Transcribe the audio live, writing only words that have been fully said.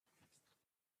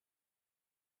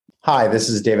Hi, this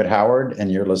is David Howard,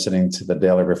 and you're listening to the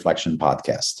Daily Reflection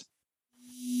Podcast.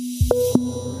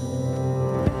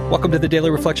 Welcome to the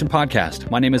Daily Reflection Podcast.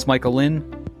 My name is Michael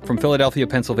Lynn from Philadelphia,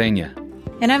 Pennsylvania.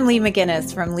 And I'm Lee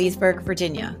McGinnis from Leesburg,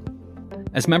 Virginia.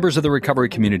 As members of the recovery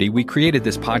community, we created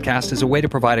this podcast as a way to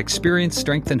provide experience,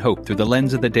 strength, and hope through the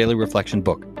lens of the Daily Reflection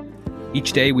book.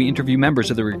 Each day, we interview members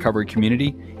of the recovery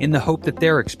community in the hope that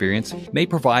their experience may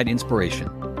provide inspiration.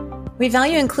 We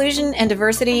value inclusion and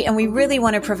diversity, and we really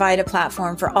want to provide a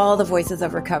platform for all the voices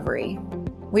of recovery.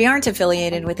 We aren't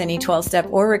affiliated with any 12-step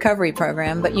or recovery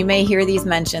program, but you may hear these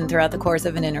mentioned throughout the course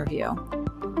of an interview.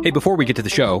 Hey, before we get to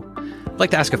the show, I'd like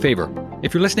to ask a favor.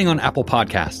 If you're listening on Apple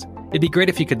Podcasts, it'd be great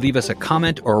if you could leave us a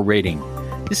comment or a rating.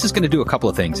 This is going to do a couple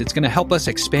of things. It's going to help us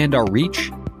expand our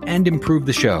reach and improve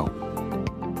the show.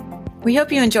 We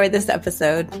hope you enjoyed this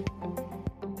episode.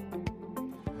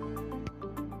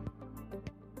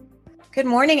 Good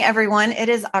morning, everyone. It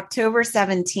is October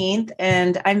 17th,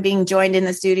 and I'm being joined in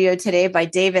the studio today by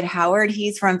David Howard.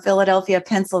 He's from Philadelphia,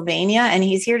 Pennsylvania, and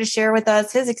he's here to share with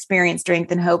us his experience, strength,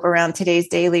 and hope around today's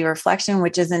daily reflection,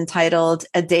 which is entitled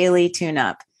A Daily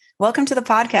Tune-Up. Welcome to the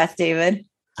podcast, David.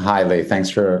 Hi, Lee. Thanks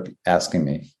for asking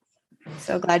me.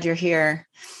 So glad you're here.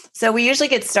 So we usually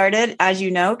get started, as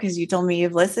you know, because you told me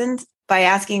you've listened, by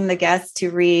asking the guests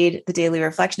to read the daily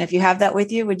reflection. If you have that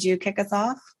with you, would you kick us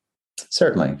off?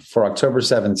 Certainly. For October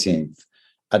 17th,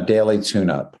 a daily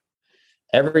tune-up.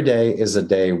 Every day is a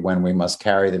day when we must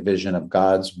carry the vision of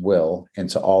God's will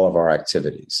into all of our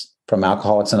activities. From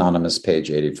Alcoholics Anonymous, page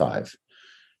 85.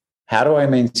 How do I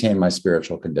maintain my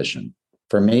spiritual condition?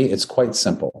 For me, it's quite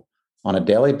simple. On a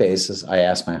daily basis, I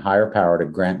ask my higher power to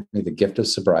grant me the gift of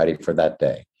sobriety for that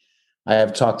day. I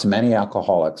have talked to many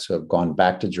alcoholics who have gone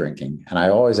back to drinking, and I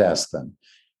always ask them,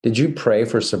 did you pray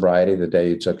for sobriety the day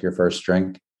you took your first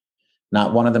drink?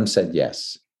 Not one of them said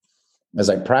yes. As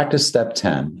I practice step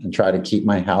 10 and try to keep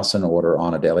my house in order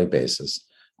on a daily basis,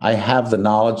 I have the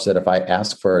knowledge that if I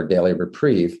ask for a daily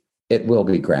reprieve, it will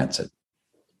be granted.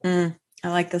 I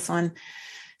like this one.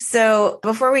 So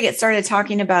before we get started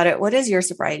talking about it, what is your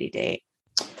sobriety date?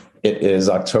 It is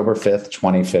October 5th,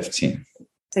 2015.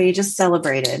 So you just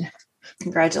celebrated.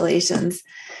 Congratulations.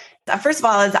 First of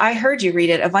all, as I heard you read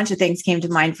it, a bunch of things came to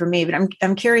mind for me, but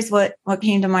I'm curious what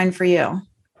came to mind for you.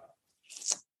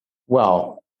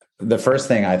 Well, the first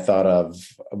thing I thought of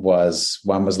was,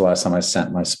 when was the last time I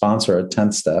sent my sponsor a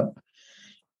 10th step,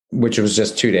 which was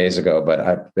just 2 days ago, but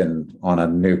I've been on a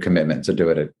new commitment to do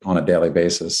it on a daily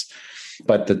basis.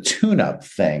 But the tune-up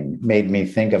thing made me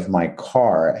think of my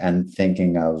car and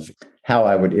thinking of how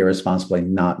I would irresponsibly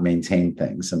not maintain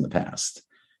things in the past.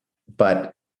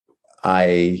 But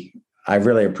I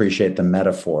really appreciate the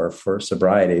metaphor for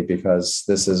sobriety, because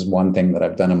this is one thing that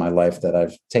I've done in my life that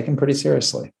I've taken pretty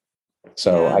seriously.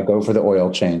 So I go for the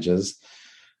oil changes.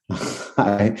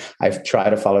 I've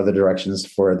tried to follow the directions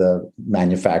for the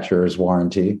manufacturer's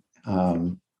warranty.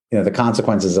 The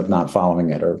consequences of not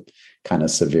following it are kind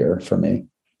of severe for me.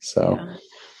 So,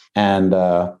 and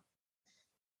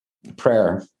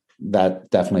prayer, that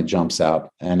definitely jumps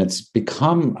out. And it's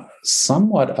become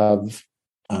somewhat of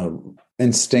an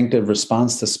instinctive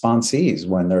response to sponsees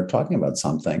when they're talking about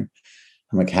something.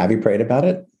 I'm like, have you prayed about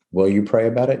it? Will you pray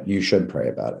about it? You should pray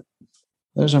about it.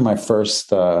 Those are my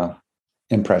first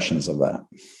impressions of that.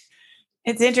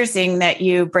 It's interesting that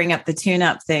you bring up the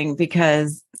tune-up thing,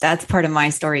 because that's part of my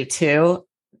story too.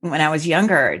 When I was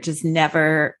younger, just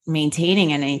never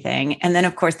maintaining anything. And then,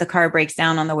 of course, the car breaks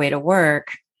down on the way to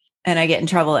work and I get in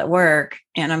trouble at work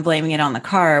and I'm blaming it on the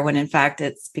car when in fact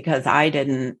it's because I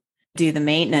didn't do the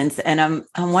maintenance. And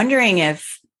I'm wondering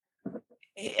if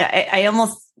I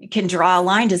almost can draw a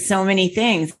line to so many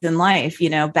things in life,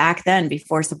 back then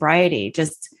before sobriety,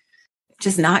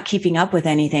 just not keeping up with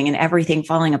anything and everything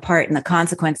falling apart and the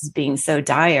consequences being so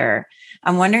dire.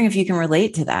 I'm wondering if you can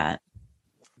relate to that.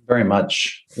 Very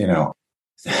much, there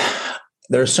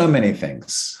are so many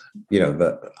things,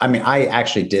 I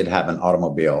actually did have an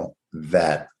automobile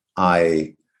that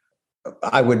I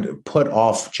would put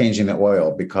off changing the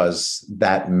oil because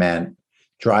that meant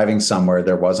driving somewhere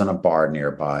there wasn't a bar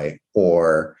nearby,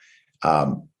 or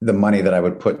the money that I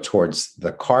would put towards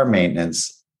the car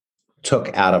maintenance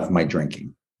took out of my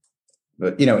drinking.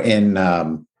 But,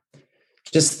 in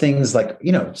just things like,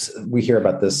 we hear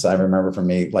about this. I remember for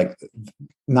me, like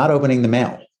not opening the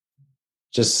mail,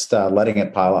 just letting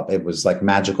it pile up. It was like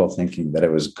magical thinking that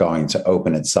it was going to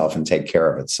open itself and take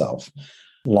care of itself.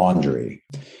 Laundry.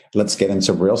 Let's get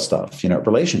into real stuff,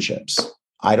 relationships.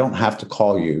 I don't have to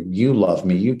call you. You love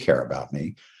me. You care about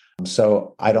me.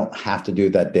 So I don't have to do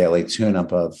that daily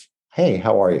tune-up of, hey,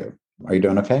 how are you? Are you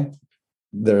doing okay?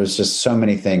 There's just so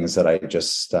many things that I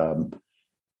just,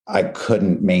 I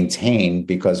couldn't maintain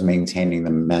because maintaining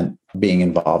them meant being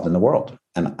involved in the world.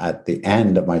 And at the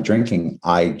end of my drinking,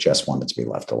 I just wanted to be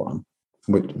left alone.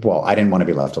 Well, I didn't want to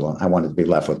be left alone. I wanted to be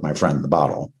left with my friend, the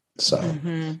bottle. So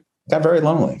got very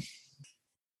lonely.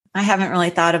 I haven't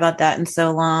really thought about that in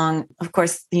so long. Of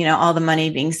course, all the money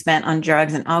being spent on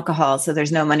drugs and alcohol. So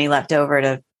there's no money left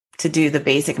over to do the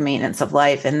basic maintenance of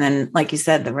life. And then, like you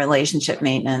said, the relationship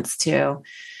maintenance too.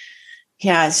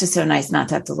 Yeah, it's just so nice not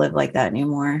to have to live like that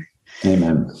anymore.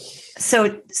 Amen.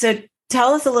 So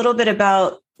tell us a little bit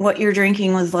about what your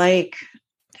drinking was like.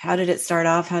 How did it start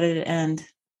off? How did it end?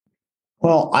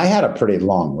 Well, I had a pretty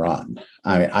long run.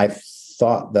 I mean, I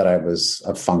thought that I was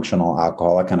a functional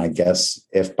alcoholic. And I guess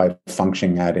if by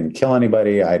functioning, I didn't kill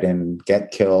anybody, I didn't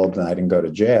get killed, and I didn't go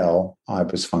to jail, I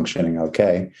was functioning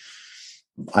okay.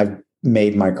 I've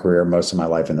made my career most of my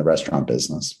life in the restaurant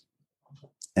business.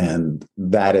 And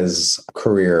that is a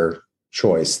career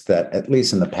choice that, at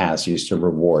least in the past, used to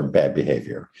reward bad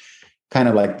behavior. Kind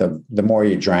of like the more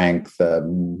you drank, the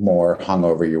more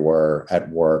hungover you were at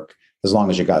work. As long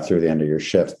as you got through the end of your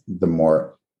shift, the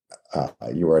more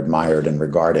you were admired and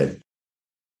regarded.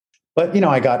 But,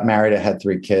 I got married. I had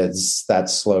 3 kids. That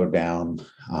slowed down.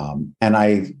 And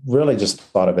I really just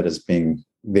thought of it as being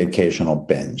the occasional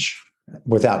binge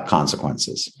without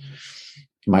consequences.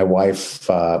 My wife,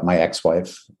 my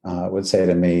ex-wife, would say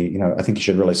to me, I think you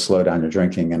should really slow down your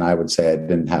drinking. And I would say I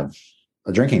didn't have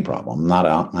a drinking problem. I'm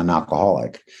not an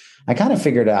alcoholic. I kind of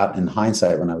figured out in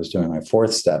hindsight when I was doing my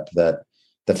 4th step that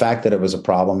the fact that it was a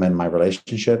problem in my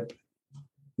relationship,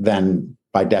 then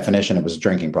by definition, it was a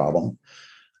drinking problem.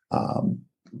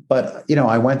 But,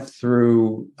 I went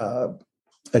through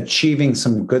achieving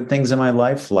some good things in my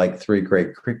life, like 3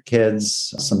 great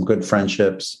kids, some good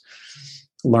friendships,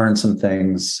 learned some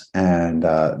things. And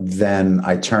then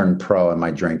I turned pro in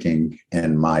my drinking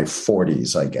in my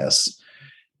 40s, I guess.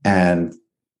 And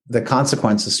the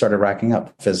consequences started racking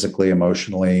up physically,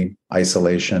 emotionally,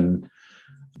 isolation.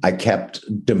 I kept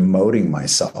demoting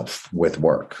myself with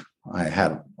work. I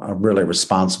had a really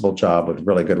responsible job with a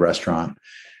really good restaurant,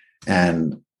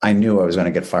 and I knew I was going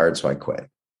to get fired, so I quit.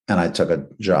 And I took a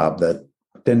job that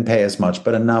didn't pay as much,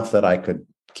 but enough that I could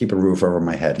keep a roof over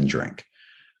my head and drink.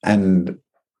 And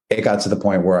it got to the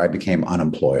point where I became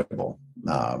unemployable.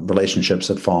 Relationships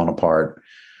had fallen apart.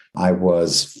 I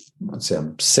was,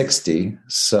 I'm 60,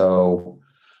 so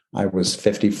I was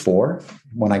 54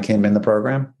 when I came in the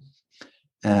program.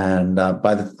 And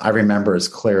I remember as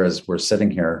clear as we're sitting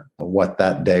here what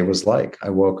that day was like. I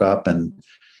woke up and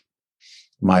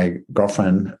my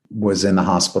girlfriend was in the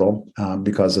hospital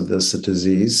because of this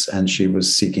disease, and she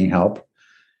was seeking help,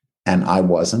 and I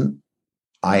wasn't.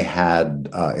 I had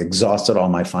exhausted all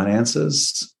my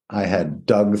finances. I had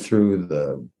dug through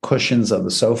the cushions of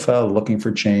the sofa looking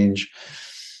for change,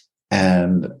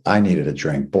 and I needed a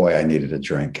drink. Boy, I needed a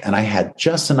drink. And I had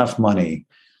just enough money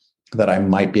that I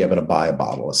might be able to buy a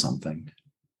bottle of something.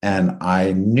 And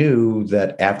I knew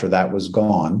that after that was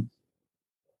gone,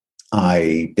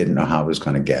 I didn't know how I was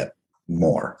going to get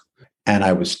more. And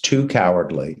I was too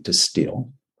cowardly to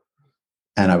steal.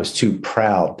 And I was too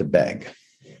proud to beg.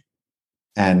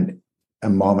 And a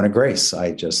moment of grace,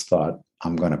 I just thought,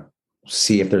 I'm going to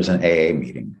see if there's an AA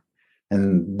meeting.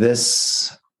 And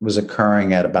this was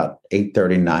occurring at about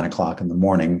 8:30, 9 o'clock in the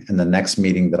morning. And the next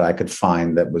meeting that I could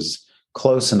find that was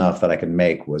close enough that I could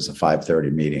make was a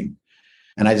 5:30 meeting.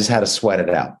 And I just had to sweat it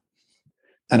out.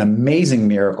 An amazing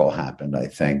miracle happened, I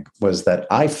think, was that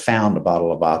I found a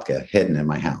bottle of vodka hidden in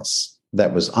my house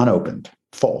that was unopened,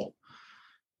 full.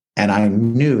 And I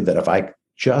knew that if I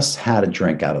just had a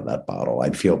drink out of that bottle,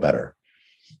 I'd feel better.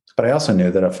 But I also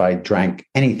knew that if I drank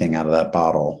anything out of that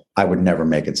bottle, I would never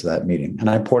make it to that meeting. And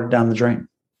I poured it down the drain.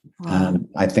 Wow. And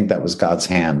I think that was God's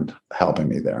hand helping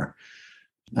me there.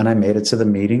 And I made it to the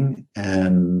meeting,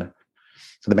 and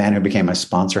the man who became my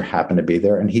sponsor happened to be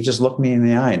there. And he just looked me in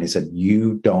the eye and he said,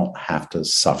 "You don't have to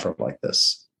suffer like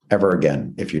this ever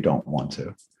again if you don't want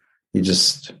to.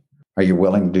 Are you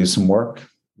willing to do some work?"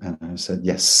 And I said,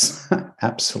 "Yes,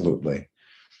 absolutely."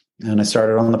 And I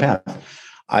started on the path.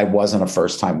 I wasn't a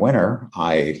first-time winner.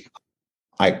 I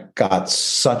got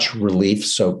such relief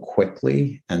so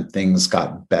quickly, and things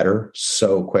got better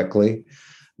so quickly,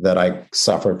 that I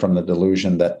suffered from the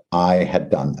delusion that I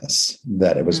had done this,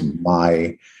 that it was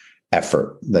my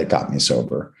effort that got me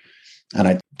sober. And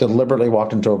I deliberately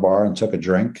walked into a bar and took a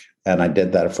drink, and I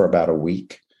did that for about a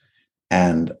week.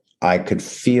 And I could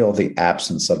feel the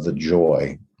absence of the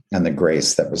joy and the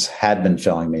grace that had been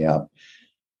filling me up.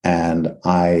 And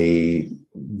I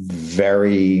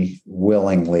very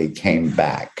willingly came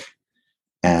back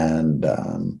and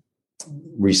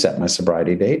reset my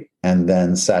sobriety date, and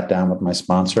then sat down with my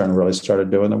sponsor and really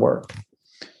started doing the work.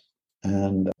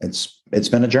 And it's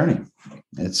been a journey.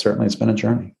 It's been a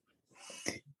journey.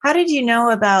 How did you know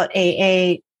about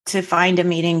AA to find a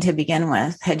meeting to begin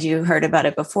with? Had you heard about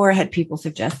it before? Had people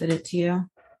suggested it to you?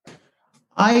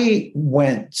 I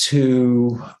went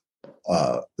to,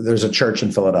 there's a church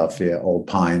in Philadelphia, Old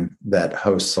Pine, that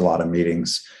hosts a lot of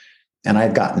meetings. And I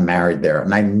had gotten married there,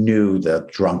 and I knew the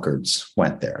drunkards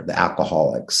went there, the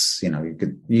alcoholics.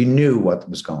 You knew what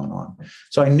was going on.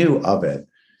 So I knew of it.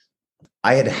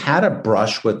 I had a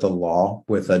brush with the law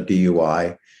with a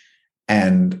DUI,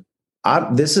 and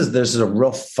this is a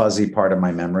real fuzzy part of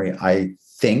my memory. I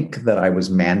think that I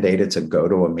was mandated to go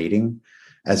to a meeting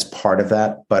as part of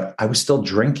that, but I was still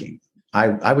drinking.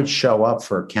 I would show up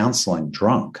for counseling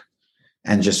drunk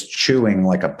and just chewing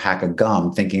like a pack of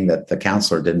gum, thinking that the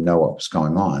counselor didn't know what was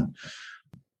going on.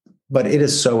 But it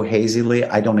is so hazily,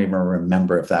 I don't even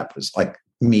remember if that was like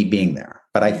me being there.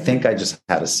 But I think I just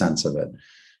had a sense of it.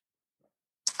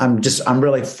 I'm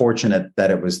really fortunate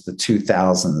that it was the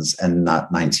 2000s and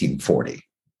not 1940.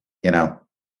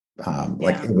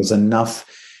 Like it was enough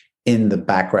in the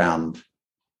background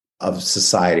of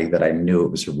society that I knew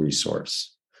it was a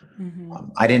resource. Mm-hmm.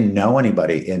 I didn't know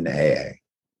anybody in AA,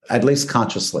 at least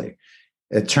consciously.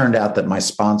 It turned out that my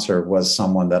sponsor was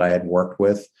someone that I had worked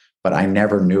with, but I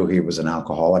never knew he was an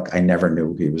alcoholic. I never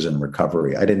knew he was in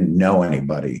recovery. I didn't know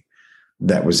anybody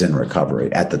that was in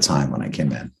recovery at the time when I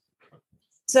came in.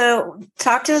 So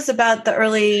talk to us about the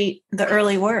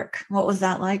early work. What was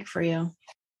that like for you?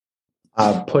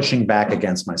 Pushing back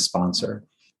against my sponsor.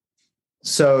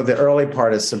 So the early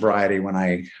part of sobriety, when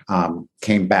I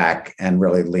came back and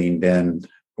really leaned in,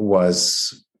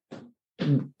 was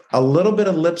a little bit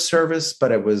of lip service,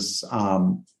 but it was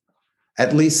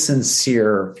at least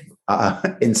sincere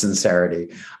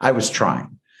insincerity. I was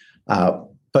trying,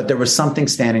 but there was something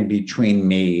standing between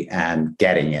me and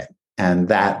getting it. And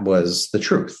that was the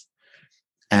truth.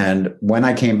 And when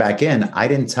I came back in, I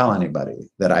didn't tell anybody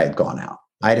that I had gone out.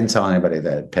 I didn't tell anybody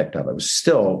that I had picked up.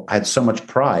 I had so much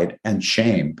pride and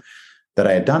shame that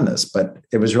I had done this, but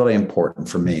it was really important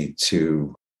for me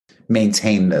to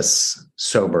maintain this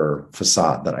sober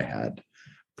facade that I had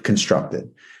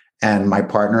constructed. And my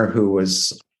partner,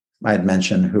 I had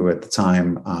mentioned, who at the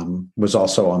time was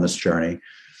also on this journey,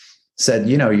 said,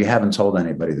 you haven't told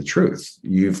anybody the truth.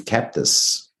 You've kept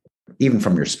this even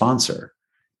from your sponsor.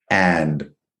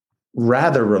 And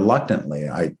rather reluctantly,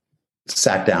 I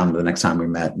sat down the next time we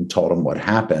met and told him what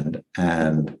happened.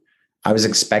 And I was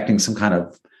expecting some kind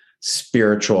of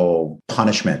spiritual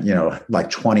punishment, like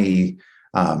 20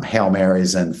 Hail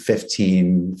Marys and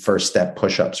 15 first step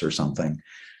push-ups or something.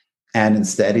 And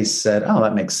instead he said, oh,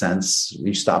 that makes sense.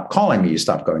 You stopped calling me. You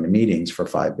stopped going to meetings for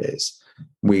 5 days.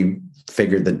 We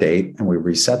figured the date and we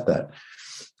reset that.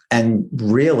 And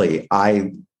really,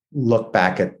 I look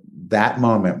back at that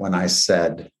moment when I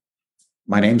said,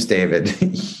 my name's David,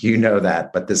 you know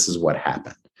that, but this is what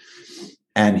happened.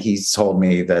 And he told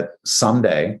me that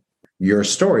someday your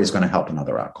story is going to help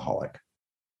another alcoholic.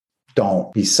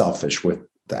 Don't be selfish with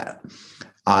that.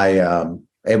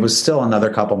 It was still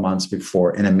another couple months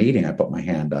before in a meeting, I put my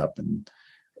hand up and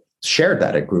shared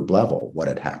that at group level, what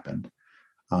had happened.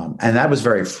 And that was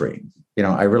very freeing.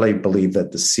 I really believe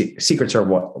that the secrets are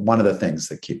one of the things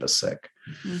that keep us sick.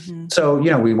 Mm-hmm. So,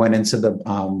 we went into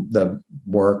the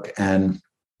work, and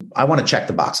I want to check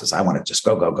the boxes. I want to just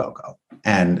go.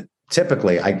 And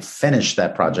typically I finish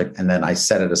that project and then I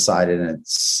set it aside, and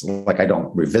it's like, I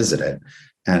don't revisit it.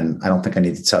 And I don't think I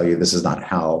need to tell you, this is not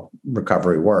how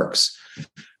recovery works.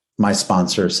 My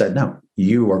sponsor said, no,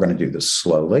 you are going to do this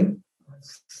slowly,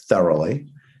 thoroughly.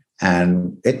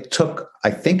 And it took,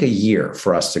 I think, a year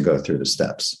for us to go through the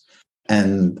steps.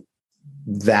 And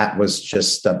that was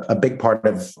just a big part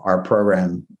of our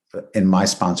program in my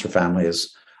sponsor family.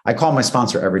 Is I call my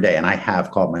sponsor every day, and I have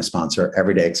called my sponsor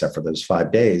every day except for those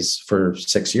 5 days for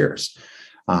 6 years.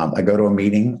 I go to a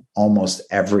meeting almost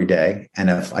every day. And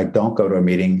if I don't go to a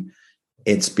meeting,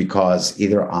 it's because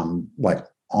either I'm like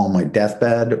on my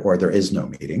deathbed or there is no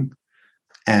meeting.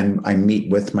 And I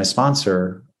meet with my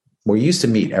sponsor. We used to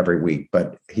meet every week,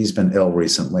 but he's been ill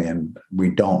recently, and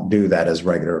we don't do that as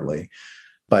regularly.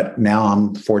 But now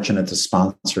I'm fortunate to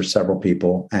sponsor several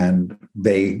people, and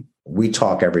we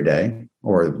talk every day,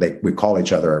 or we call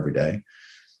each other every day.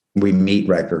 We meet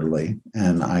regularly,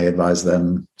 and I advise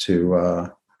them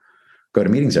to go to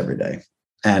meetings every day.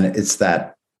 And it's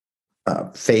that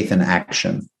faith in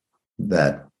action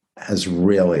that has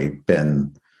really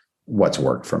been what's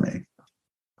worked for me.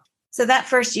 So that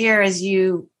first year, as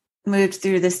you moved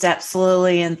through the steps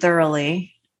slowly and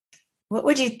thoroughly, what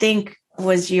would you think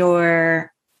was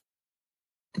your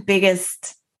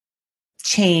biggest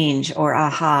change or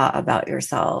aha about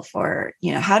yourself? Or,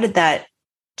 how did that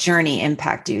journey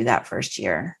impact you that first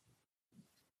year?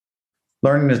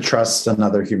 Learning to trust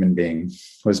another human being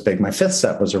was big. My fifth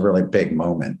step was a really big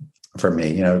moment for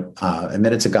me,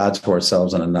 admitted to God, to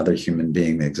ourselves, and another human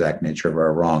being the exact nature of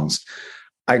our wrongs.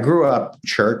 I grew up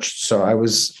church, so I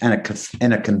was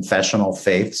in a confessional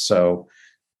faith. So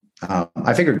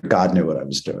I figured God knew what I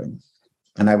was doing,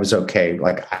 and I was okay.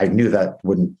 Like, I knew that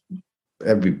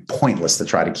it'd be pointless to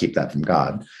try to keep that from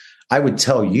God. I would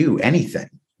tell you anything.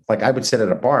 Like, I would sit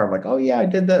at a bar, I'm like, oh yeah, I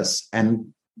did this.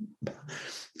 And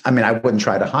I wouldn't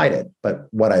try to hide it. But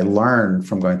what I learned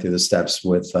from going through the steps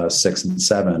with 6 and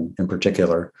 7 in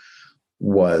particular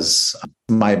was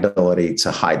my ability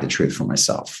to hide the truth from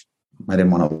myself. I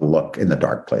didn't want to look in the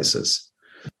dark places.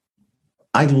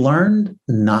 I learned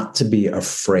not to be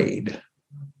afraid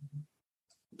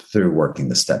through working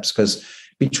the steps, because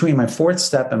between my 4th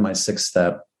step and my 6th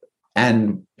step,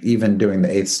 and even doing the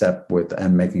 8th step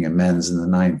and making amends in the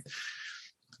 9th,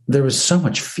 there was so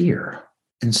much fear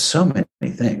and so many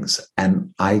things.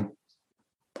 And I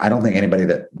don't think anybody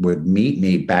that would meet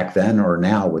me back then or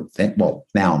now would think, well,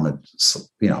 now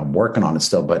I'm working on it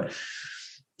still, but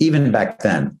even back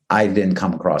then, I didn't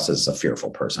come across as a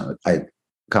fearful person.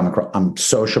 I'm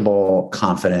sociable,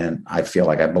 confident. I feel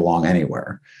like I belong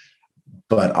anywhere.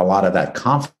 But a lot of that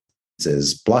confidence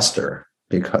is bluster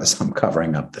because I'm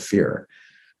covering up the fear.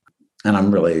 And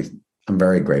I'm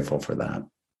very grateful for that.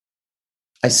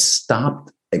 I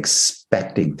stopped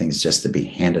expecting things just to be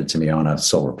handed to me on a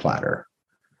silver platter.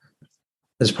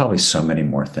 There's probably so many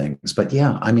more things, but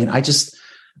yeah,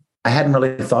 I hadn't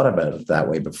really thought about it that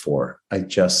way before. I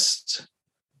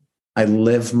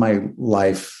live my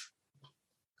life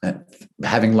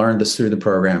having learned this through the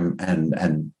program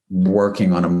and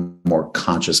working on a more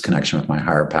conscious connection with my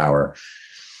higher power,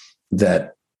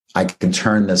 that I can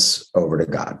turn this over to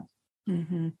God,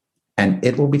 and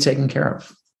it will be taken care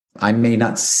of. I may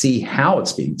not see how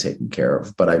it's being taken care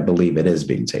of, but I believe it is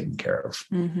being taken care of.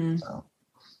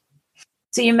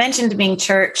 So you mentioned being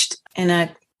churched in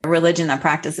a religion that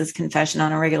practices confession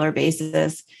on a regular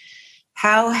basis.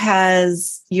 How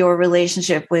has your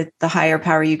relationship with the higher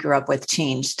power you grew up with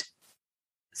changed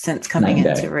since coming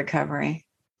into recovery?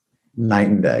 Night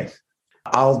and day.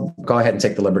 I'll go ahead and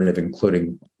take the liberty of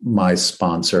including my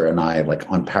sponsor and I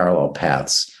on parallel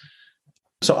paths.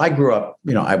 So I grew up,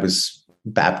 I was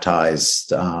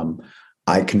baptized.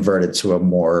 I converted to a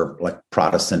more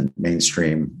Protestant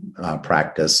mainstream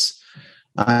practice.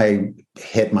 I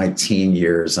hit my teen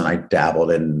years and I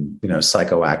dabbled in,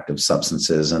 psychoactive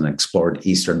substances and explored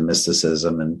Eastern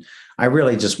mysticism. And I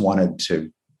really just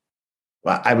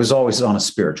I was always on a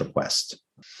spiritual quest.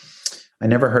 I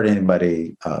never heard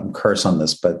anybody curse on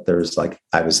this, but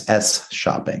I was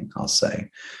shopping, I'll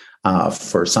say,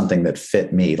 for something that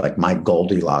fit me, like my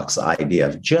Goldilocks idea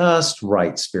of just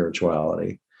right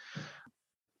spirituality.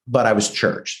 But I was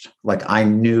churched. I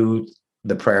knew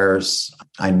the prayers,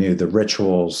 I knew the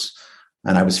rituals,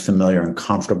 and I was familiar and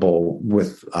comfortable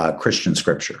with Christian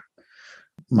scripture.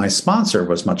 My sponsor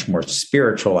was much more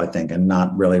spiritual, I think, and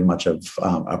not really much of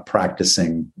a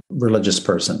practicing religious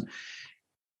person.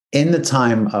 In the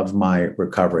time of my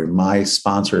recovery, my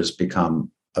sponsor has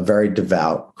become a very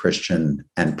devout Christian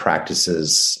and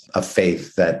practices a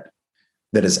faith that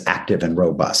is active and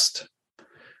robust.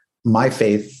 My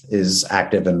faith is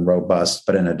active and robust,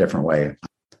 but in a different way.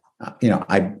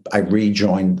 I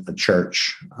rejoined the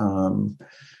church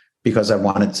because I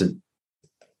wanted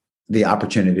the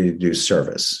opportunity to do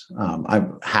service. I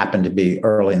happened to be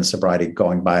early in sobriety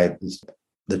going by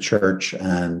the church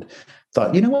and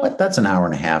thought, you know what, that's an hour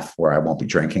and a half where I won't be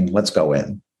drinking. Let's go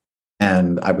in.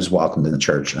 And I was welcomed in the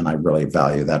church, and I really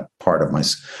value that part of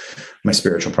my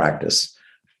spiritual practice.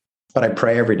 But I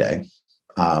pray every day.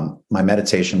 My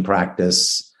meditation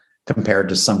practice, compared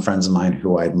to some friends of mine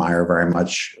who I admire very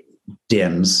much,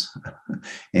 dims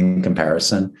in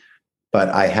comparison. But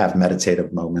I have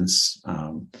meditative moments.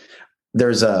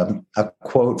 There's a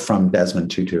quote from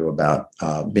Desmond Tutu about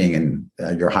being in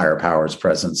your higher power's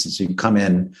presence. And so you come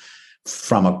in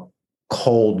from a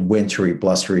cold, wintry,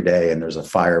 blustery day, and there's a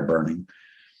fire burning,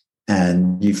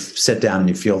 and you sit down and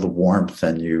you feel the warmth,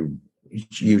 and you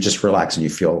just relax and you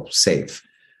feel safe.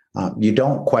 You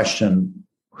don't question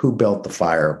who built the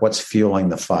fire, what's fueling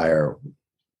the fire,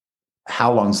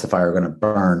 how long is the fire going to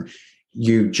burn.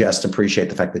 You just appreciate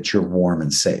the fact that you're warm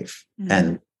and safe. Mm-hmm.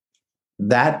 And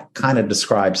that kind of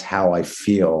describes how I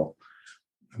feel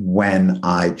when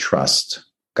I trust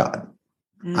God.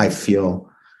 Mm-hmm. I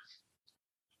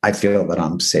feel that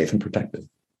I'm safe and protected.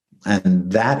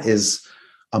 And that is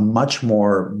a much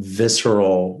more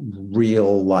visceral,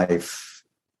 real life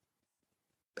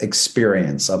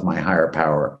experience of my higher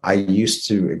power. I used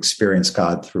to experience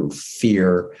God through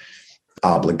fear,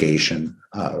 obligation.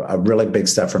 A really big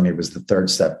step for me was the third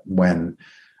step when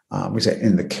we say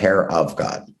in the care of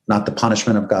God, not the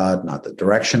punishment of God, not the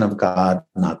direction of God,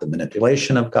 not the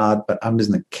manipulation of God, but I'm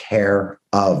in the care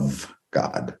of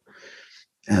God.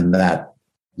 And that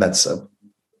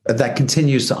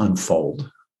continues to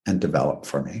unfold and develop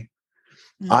for me.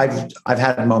 Mm-hmm. I've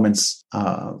had moments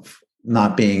of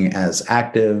not being as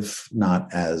active,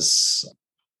 not as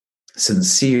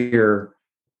sincere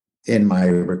in my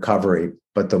recovery,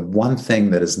 but the one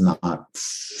thing that has not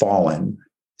fallen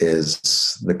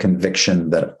is the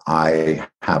conviction that I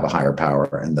have a higher power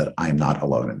and that I'm not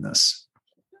alone in this.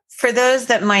 For those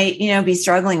that might, be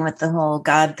struggling with the whole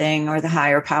God thing or the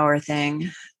higher power thing,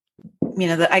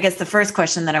 I guess the first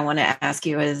question that I want to ask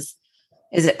you is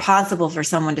it possible for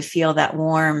someone to feel that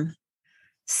warm,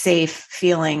 safe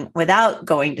feeling without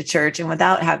going to church and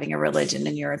without having a religion,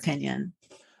 in your opinion?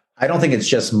 I don't think it's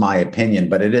just my opinion,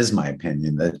 but it is my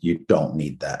opinion that you don't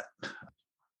need that.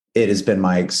 It has been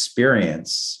my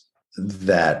experience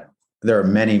that there are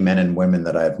many men and women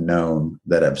that I've known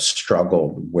that have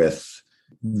struggled with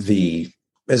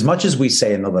as much as we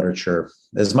say in the literature,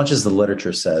 as much as the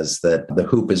literature says that the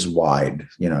hoop is wide,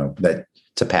 that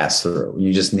to pass through,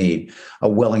 you just need a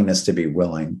willingness to be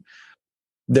willing.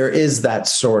 There is that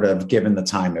sort of, given the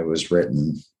time it was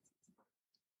written,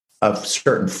 a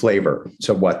certain flavor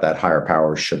to what that higher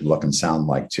power should look and sound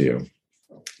like to you.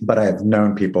 But I've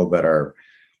known people that are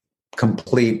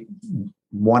complete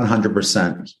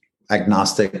 100%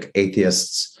 agnostic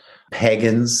atheists,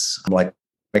 pagans like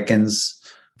Wiccans,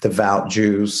 devout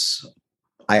Jews.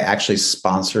 I actually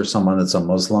sponsor someone that's a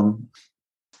Muslim,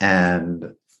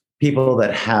 and people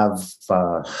that have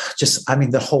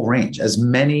the whole range, as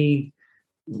many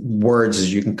words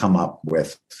as you can come up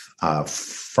with,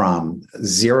 from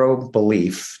zero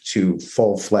belief to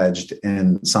full-fledged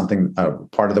in something,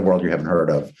 part of the world you haven't heard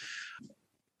of,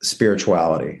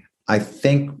 spirituality. I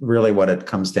think really what it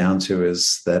comes down to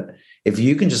is that if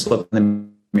you can just look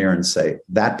in the mirror and say,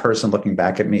 that person looking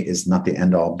back at me is not the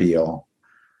end all be all.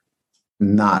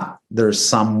 Not there's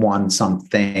someone,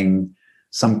 something,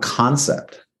 some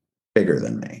concept bigger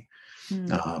than me.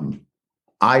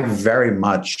 I very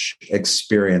much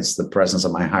experienced the presence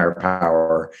of my higher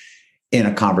power in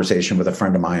a conversation with a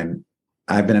friend of mine.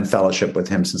 I've been in fellowship with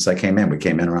him since I came in. We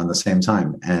came in around the same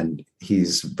time, and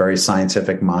he's very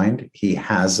scientific mind. He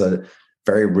has a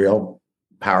very real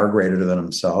power greater than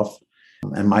himself.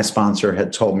 And my sponsor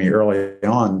had told me early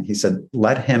on, he said,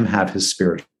 let him have his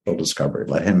spiritual discovery.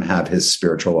 Let him have his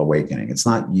spiritual awakening. It's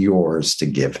not yours to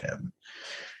give him.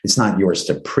 It's not yours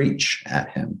to preach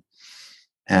at him.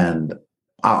 And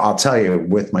I'll tell you,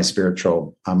 with my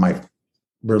my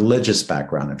religious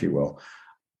background, if you will,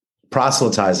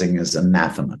 proselytizing is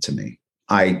anathema to me.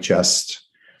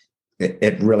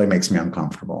 It really makes me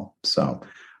uncomfortable. So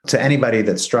to anybody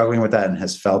that's struggling with that and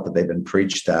has felt that they've been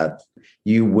preached at,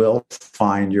 you will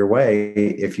find your way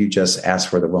if you just ask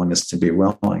for the willingness to be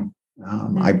willing.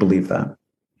 I believe that.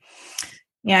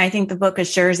 Yeah, I think the book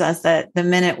assures us that the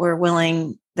minute we're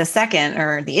willing, the second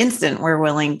or the instant we're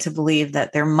willing to believe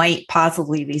that there might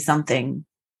possibly be something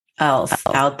else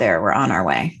out there, we're on our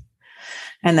way.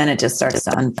 And then it just starts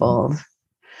to unfold.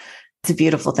 It's a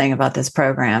beautiful thing about this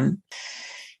program.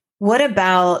 What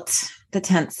about the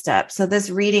 10th step? So this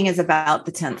reading is about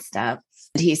the 10th step.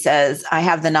 He says, I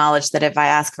have the knowledge that if I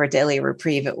ask for daily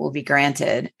reprieve, it will be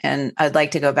granted. And I'd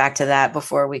like to go back to that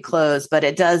before we close. But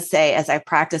it does say, as I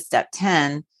practice step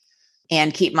 10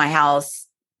 and keep my house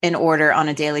in order on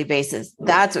a daily basis,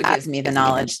 that's what gives me the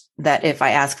knowledge that if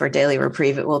I ask for daily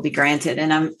reprieve, it will be granted.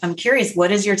 And I'm curious, what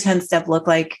does your 10th step look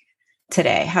like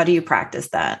today? How do you practice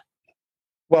that?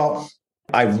 Well,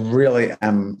 I really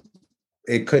am.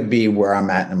 It could be where I'm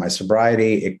at in my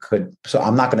sobriety. So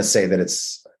I'm not going to say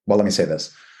that let me say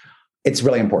this. It's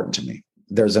really important to me.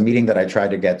 There's a meeting that I try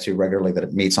to get to regularly that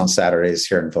it meets on Saturdays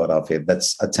here in Philadelphia.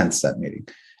 That's a 10th step meeting.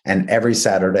 And every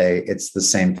Saturday, it's the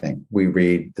same thing. We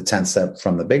read the 10th step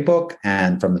from the big book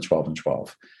and from the 12 and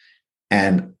 12.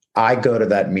 And I go to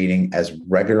that meeting as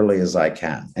regularly as I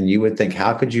can. And you would think,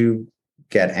 how could you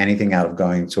get anything out of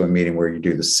going to a meeting where you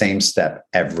do the same step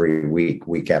every week,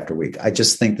 week after week? I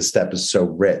just think the step is so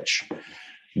rich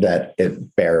that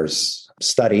it bears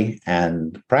study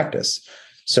and practice.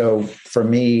 So for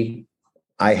me,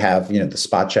 I have, the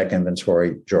spot check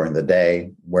inventory during the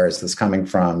day. Where is this coming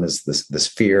from? Is this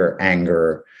fear,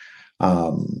 anger,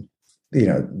 to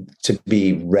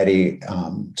be ready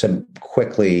to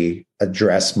quickly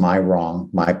address my wrong,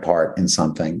 my part in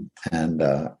something, and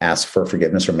ask for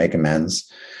forgiveness or make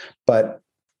amends. But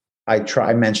I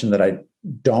mentioned that I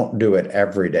don't do it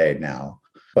every day now,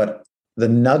 but the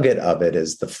nugget of it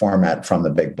is the format from the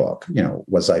big book.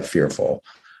 Was I fearful?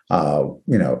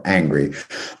 Angry?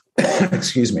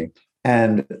 Excuse me.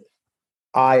 And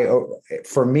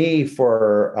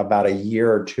for about a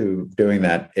year or two doing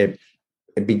that, it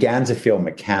began to feel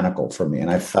mechanical for me. And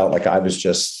I felt like I was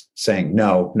just saying,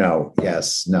 no,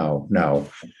 yes, no.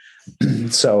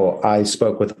 So I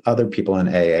spoke with other people in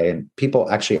AA and people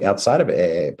actually outside of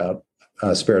AA about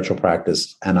spiritual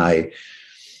practice. And I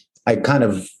kind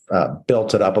of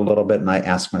built it up a little bit, and I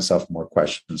asked myself more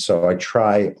questions. So I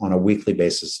try on a weekly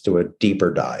basis to do a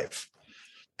deeper dive.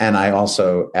 And I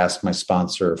also ask my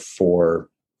sponsor for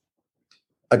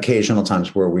occasional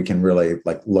times where we can really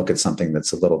look at something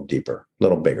that's a little deeper, a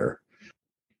little bigger.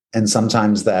 And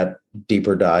sometimes that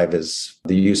deeper dive is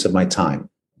the use of my time.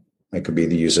 It could be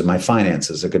the use of my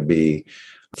finances. It could be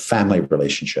family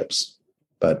relationships.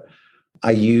 But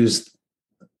I use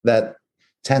that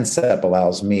 10-step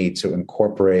allows me to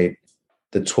incorporate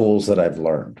the tools that I've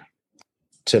learned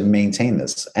to maintain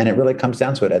this. And it really comes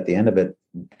down to it. At the end of it,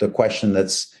 the question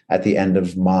that's at the end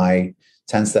of my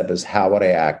 10-step is, how would I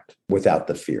act without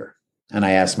the fear? And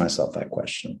I ask myself that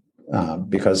question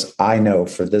because I know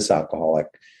for this alcoholic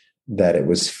that it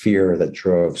was fear that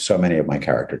drove so many of my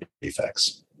character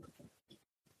defects.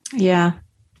 Yeah,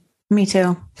 me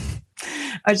too.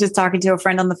 I was just talking to a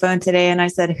friend on the phone today, and I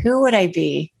said, who would I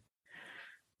be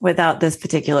without this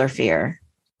particular fear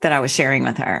that I was sharing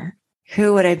with her?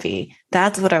 Who would I be?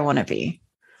 That's what I want to be.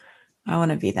 I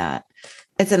want to be that.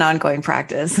 It's an ongoing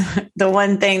practice. The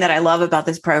one thing that I love about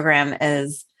this program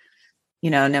is,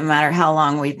 no matter how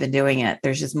long we've been doing it,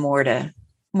 there's just more to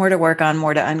work on,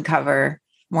 more to uncover,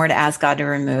 more to ask God to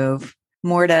remove,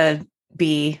 more to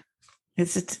be.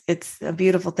 It's a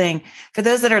beautiful thing. For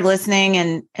those that are listening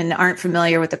and aren't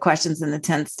familiar with the questions in the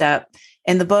 10th step,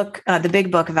 in the book, the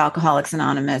big book of Alcoholics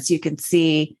Anonymous, you can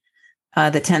see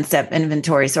the 10th step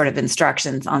inventory sort of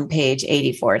instructions on page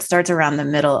 84. It starts around the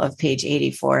middle of page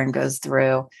 84 and goes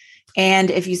through.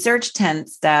 And if you search 10th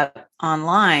step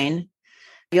online,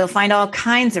 you'll find all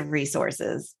kinds of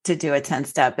resources to do a 10th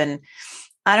step. And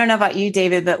I don't know about you,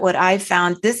 David, but what I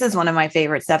found, this is one of my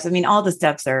favorite steps. I mean, all the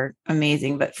steps are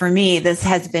amazing, but for me, this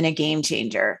has been a game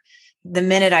changer. The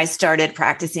minute I started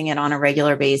practicing it on a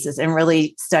regular basis and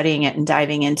really studying it and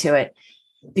diving into it,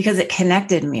 because it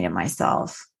connected me to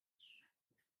myself.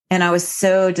 And I was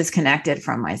so disconnected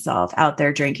from myself, out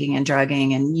there drinking and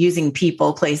drugging and using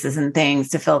people, places, and things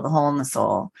to fill the hole in the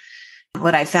soul.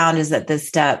 What I found is that this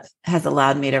step has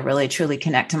allowed me to really, truly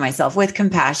connect to myself with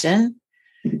compassion,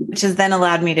 which has then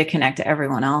allowed me to connect to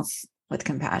everyone else with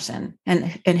compassion. And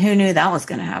who knew that was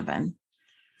going to happen?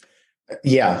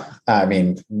 Yeah. I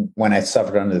mean, when I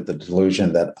suffered under the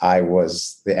delusion that I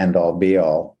was the end all be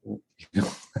all,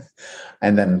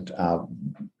 and then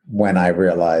when I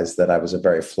realized that I was a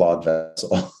very flawed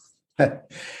vessel,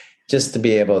 just to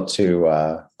be able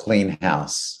to clean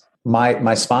house.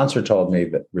 My sponsor told me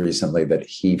that recently that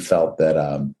he felt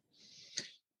that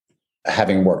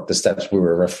having worked the steps, we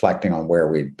were reflecting on where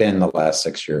we'd been the last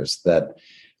 6 years, that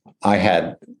I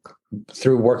had,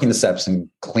 through working the steps and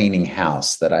cleaning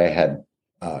house, that I had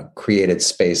created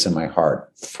space in my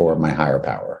heart for my higher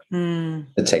power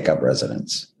to take up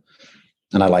residence.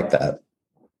 And I like that.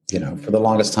 For the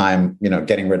longest time,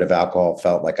 getting rid of alcohol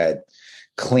felt like I had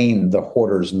cleaned the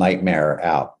hoarder's nightmare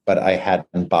out, but I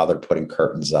hadn't bothered putting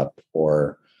curtains up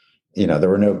or, there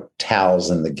were no towels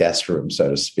in the guest room, so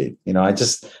to speak. I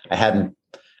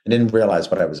didn't realize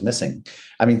what I was missing.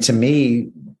 I mean, to me,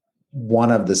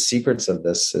 one of the secrets of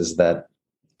this is that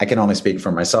I can only speak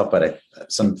for myself, but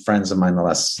some friends of mine the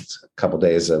last couple of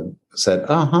days have said,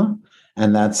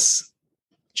 and that's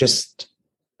just,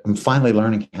 I'm finally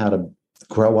learning how to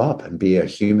grow up and be a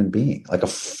human being, like a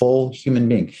full human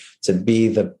being, to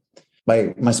be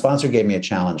my sponsor gave me a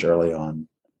challenge early on.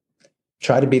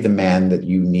 Try to be the man that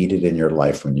you needed in your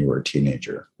life when you were a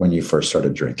teenager, when you first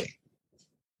started drinking.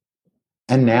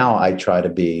 And now I try to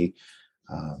be,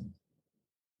 I'm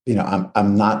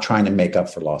not trying to make up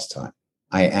for lost time.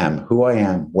 I am who I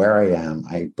am, where I am.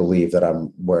 I believe that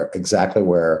I'm exactly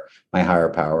where my higher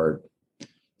power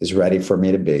is ready for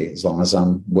me to be, as long as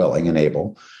I'm willing and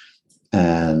able.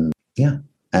 And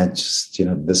just,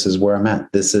 this is where I'm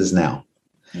at. This is now.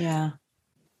 Yeah.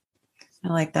 I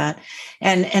like that.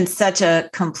 And such a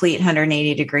complete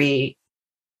 180-degree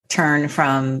turn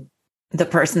from the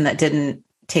person that didn't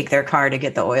take their car to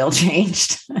get the oil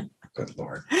changed. Good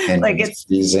Lord. And like it's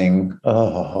freezing.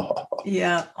 Oh.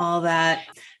 Yeah, all that.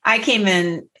 I came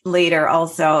in later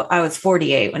also, I was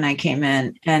 48 when I came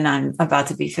in, and I'm about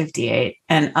to be 58.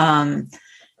 And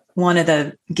one of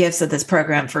the gifts of this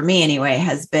program for me anyway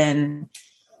has been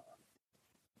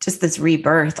just this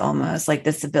rebirth, almost like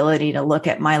this ability to look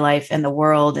at my life and the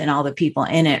world and all the people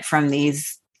in it from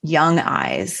these young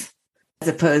eyes, as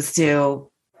opposed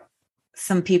to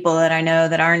some people that I know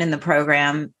that aren't in the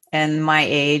program and my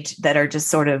age that are just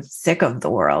sort of sick of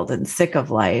the world and sick of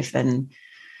life. And,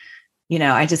 you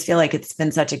know, I just feel like it's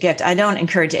been such a gift. I don't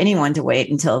encourage anyone to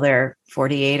wait until they're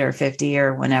 48 or 50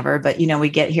 or whenever, but, you know, we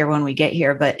get here when we get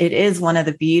here. But it is one of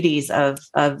the beauties of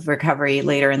recovery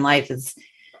later in life is,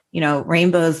 you know,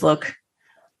 rainbows look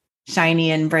shiny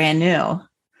and brand new.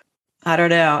 I don't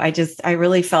know. I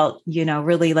really felt, you know,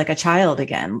 really like a child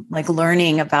again, like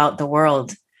learning about the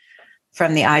world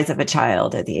from the eyes of a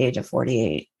child at the age of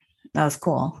 48. That was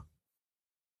cool.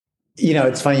 You know,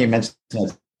 it's funny you mentioned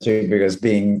that too, because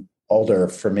being older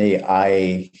for me,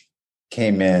 I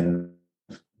came in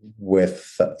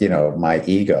with, you know, my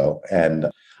ego. And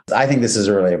I think this is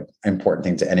a really important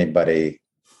thing to anybody.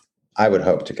 I would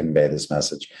hope to convey this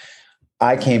message.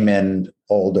 I came in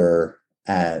older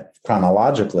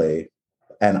chronologically,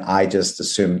 and I just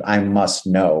assumed I must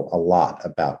know a lot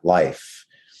about life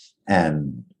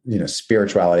and, you know,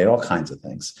 spirituality and all kinds of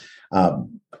things.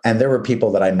 And there were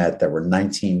people that I met that were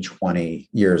 19, 20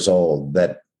 years old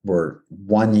that were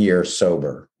 1 year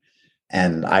sober.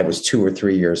 And I was 2 or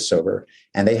 3 years sober.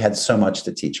 And they had so much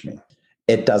to teach me.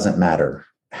 It doesn't matter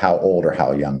how old or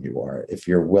how young you are. If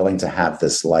you're willing to have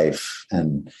this life,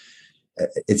 and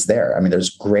it's there. I mean, there's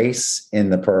grace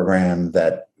in the program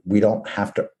that we don't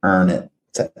have to earn it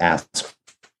to ask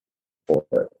for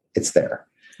it. It's there.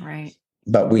 Right.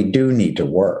 But we do need to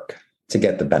work to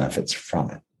get the benefits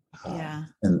from it. Yeah.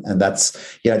 And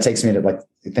that's, you know, it takes me to like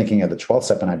thinking of the 12th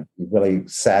step. And I'm really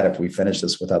sad if we finish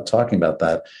this without talking about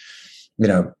that, you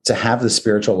know, to have the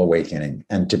spiritual awakening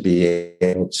and to be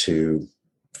able to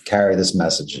carry this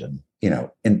message in, you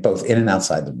know, in both in and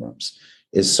outside the rooms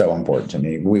is so important to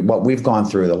me. What we've gone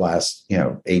through the last, you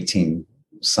know, 18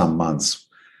 some months,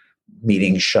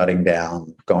 meetings shutting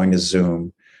down, going to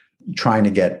Zoom, trying to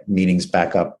get meetings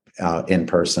back up in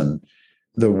person.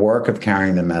 The work of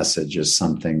carrying the message is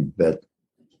something that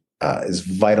is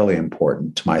vitally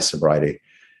important to my sobriety.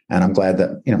 And I'm glad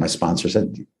that, you know, my sponsor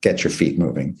said, get your feet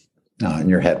moving and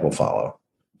your head will follow.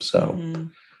 So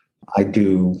I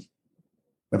do,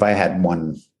 if I had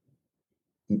one,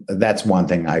 that's one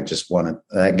thing I just want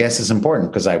to, I guess it's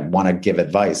important because I want to give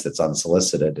advice that's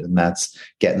unsolicited, and that's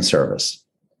get in service.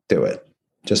 Do it.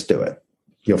 Just do it.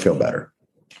 You'll feel better.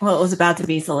 Well, it was about to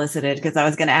be solicited because I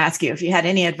was going to ask you if you had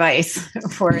any advice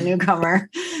for a newcomer.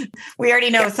 We already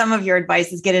know some of your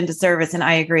advice is get into service, and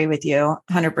I agree with you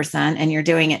 100%. And you're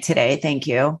doing it today. Thank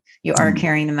you. You are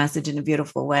carrying the message in a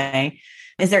beautiful way.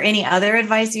 Is there any other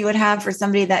advice you would have for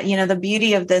somebody that, you know, the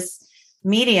beauty of this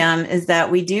medium is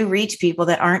that we do reach people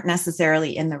that aren't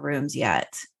necessarily in the rooms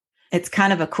yet. It's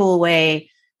kind of a cool way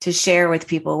to share with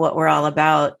people what we're all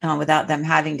about without them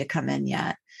having to come in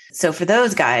yet. So for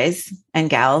those guys and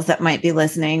gals that might be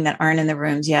listening that aren't in the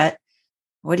rooms yet,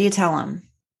 what do you tell them?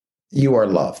 You are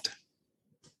loved.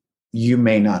 You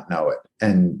may not know it.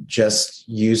 And just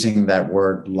using that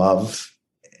word love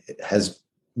has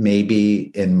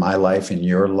maybe in my life, in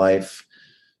your life,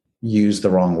 used the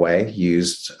wrong way,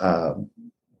 used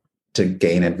to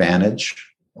gain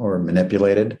advantage or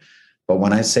manipulated. But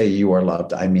when I say you are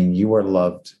loved, I mean you are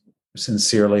loved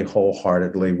sincerely,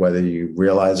 wholeheartedly, whether you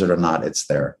realize it or not, it's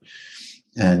there.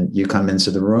 And you come into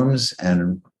the rooms,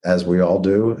 and as we all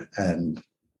do, and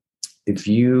if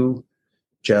you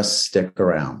just stick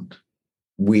around,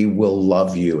 we will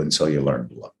love you until you learn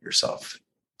to love yourself.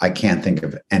 I can't think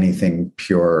of anything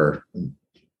pure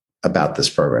about this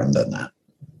program than that.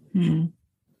 Mm-hmm.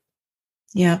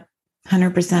 Yeah,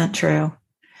 100% true.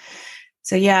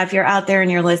 So yeah, if you're out there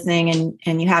and you're listening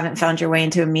and you haven't found your way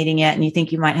into a meeting yet and you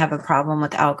think you might have a problem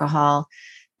with alcohol,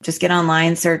 just get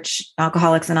online, search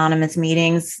Alcoholics Anonymous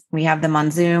meetings. We have them on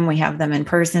Zoom. We have them in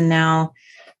person now.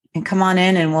 And come on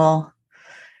in and we'll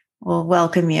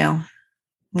welcome you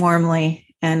warmly,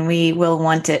 and we will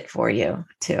want it for you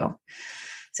too.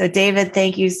 So David,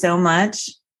 thank you so much.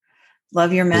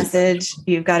 Love your message.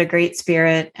 You've got a great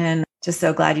spirit, and just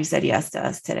so glad you said yes to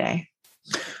us today.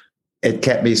 It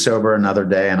kept me sober another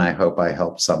day, and I hope I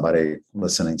helped somebody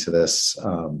listening to this.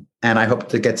 And I hope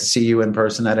to get to see you in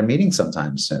person at a meeting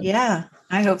sometime soon. Yeah,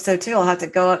 I hope so too. I'll have to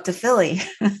go up to Philly.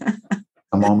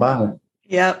 Come on by.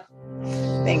 Yep.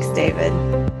 Thanks, David.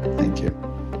 Thank you.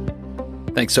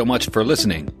 Thanks so much for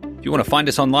listening. If you want to find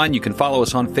us online, you can follow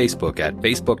us on Facebook at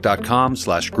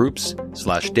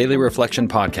facebook.com/groups/Daily Reflection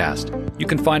Podcast. You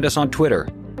can find us on Twitter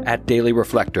at Daily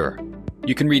Reflector.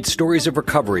 You can read stories of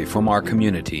recovery from our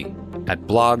community at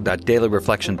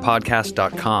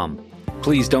blog.dailyreflectionpodcast.com.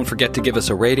 Please don't forget to give us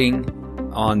a rating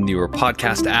on your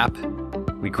podcast app.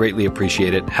 We greatly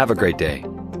appreciate it. Have a great day.